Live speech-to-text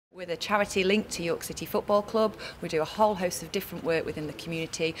We're the charity linked to York City Football Club. We do a whole host of different work within the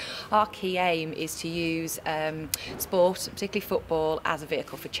community. Our key aim is to use sport, particularly football, as a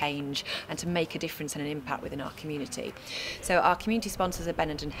vehicle for change and to make a difference and an impact within our community. So our community sponsors are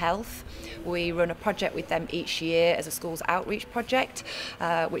Benenden Health. We run a project with them each year as a schools outreach project,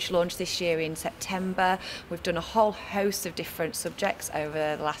 which launched this year in September. We've done a whole host of different subjects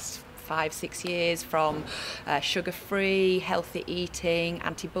over the last 5-6 years, from sugar-free, healthy eating,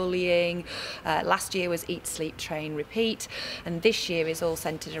 anti-bullying. Last year was Eat, Sleep, Train, Repeat, and this year is all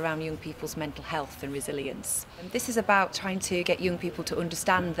centred around young people's mental health and resilience. And this is about trying to get young people to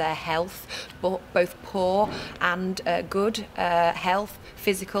understand their health, both poor and good health,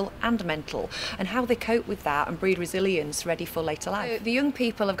 physical and mental, and how they cope with that and breed resilience ready for later life. So the young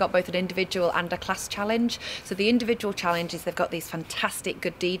people have got both an individual and a class challenge. So the individual challenge is they've got these fantastic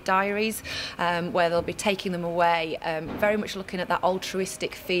good deed diaries, where they'll be taking them away, very much looking at that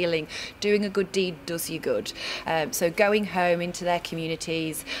altruistic feeling. Doing a good deed does you good. So going home into their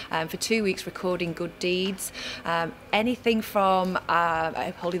communities for 2 weeks, recording good deeds. Anything from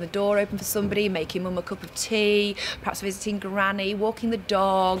holding the door open for somebody, making mum a cup of tea, perhaps visiting granny, walking the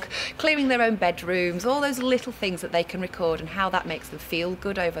dog, clearing their own bedrooms, all those little things that they can record and how that makes them feel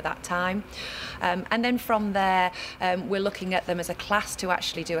good over that time. And then from there, we're looking at them as a class to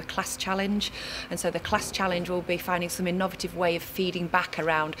actually do a class challenge. And so the class challenge will be finding some innovative way of feeding back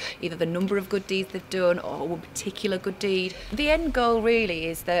around either the number of good deeds they've done or one particular good deed. The end goal really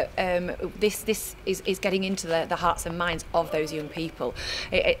is that this is getting into the hearts and minds of those young people.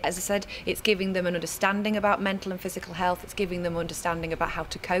 As I said, it's giving them an understanding about mental and physical health. It's giving them understanding about how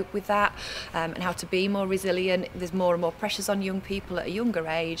to cope with that, and how to be more resilient. There's more and more pressures on young people at a younger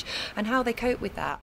age and how they cope with that.